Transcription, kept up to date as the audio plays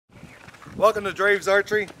Welcome to Draves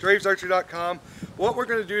Archery, dravesarchery.com. What we're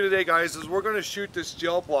going to do today, guys, is we're going to shoot this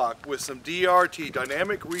gel block with some DRT,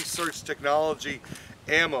 Dynamic Research Technology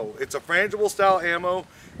ammo. It's a frangible style ammo.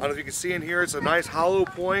 I don't know if you can see in here, it's a nice hollow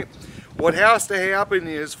point. What has to happen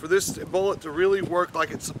is for this bullet to really work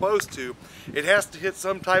like it's supposed to, it has to hit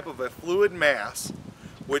some type of a fluid mass,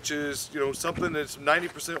 which is, something that's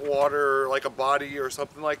 90% water, like a body or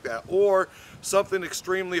something like that, or something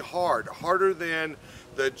extremely hard, harder than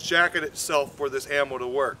the jacket itself for this ammo to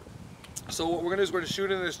work. So what we're going to do is we're going to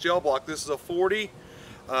shoot in this gel block. This is a 40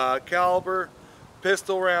 caliber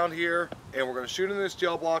pistol round here, and we're going to shoot in this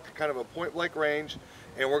gel block at kind of a point blank range,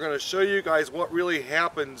 and we're going to show you guys what really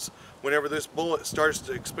happens whenever this bullet starts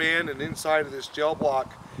to expand and inside of this gel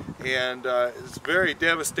block. And it's very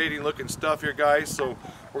devastating looking stuff here, guys. So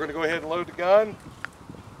we're going to go ahead and load the gun.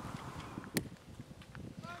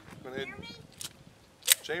 Go ahead and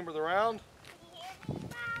chamber the round.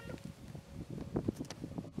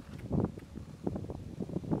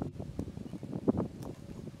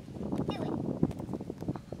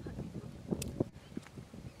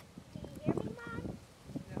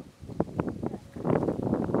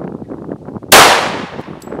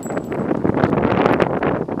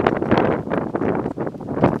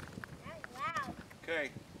 Okay,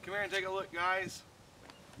 come here and take a look, guys.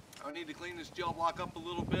 I need to clean this gel block up a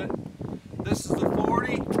little bit. This is the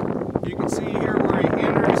 40. You can see here where he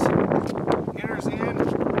enters in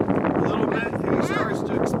a little bit and he starts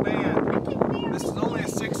to expand. This is only a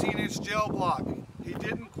 16-inch gel block. He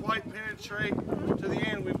didn't quite penetrate to the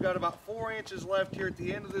end. We've got about 4 inches left here at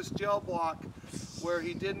the end of this gel block where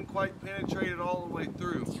he didn't quite penetrate it all the way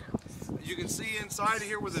through. You can see inside of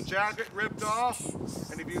here where the jacket ripped off,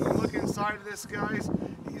 and if you look inside of this, guys,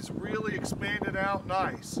 he's really expanded out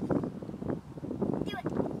nice.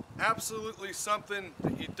 Absolutely something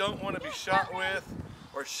that you don't want to be shot with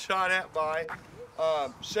or shot at by.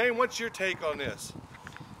 Shane, what's your take on this?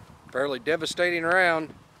 Fairly devastating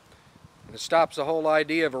round, and it stops the whole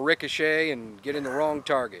idea of a ricochet and getting the wrong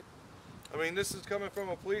target. I mean, this is coming from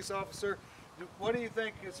a police officer. What do you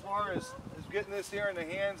think as far as getting this here in the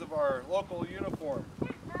hands of our local uniform?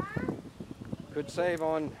 Could save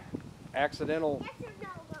on accidental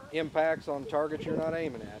impacts on targets you're not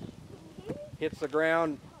aiming at. Hits the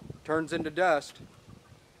ground, turns into dust.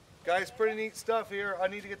 Guys, pretty neat stuff here. I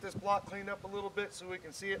need to get this block cleaned up a little bit so we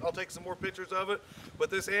can see it. I'll take some more pictures of it.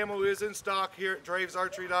 But this ammo is in stock here at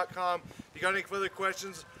dravesarchery.com. If you got any further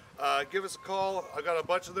questions, give us a call. I've got a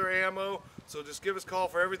bunch of their ammo, so just give us a call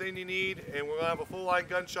for everything you need, and we'll have a full line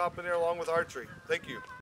gun shop in there along with archery. Thank you.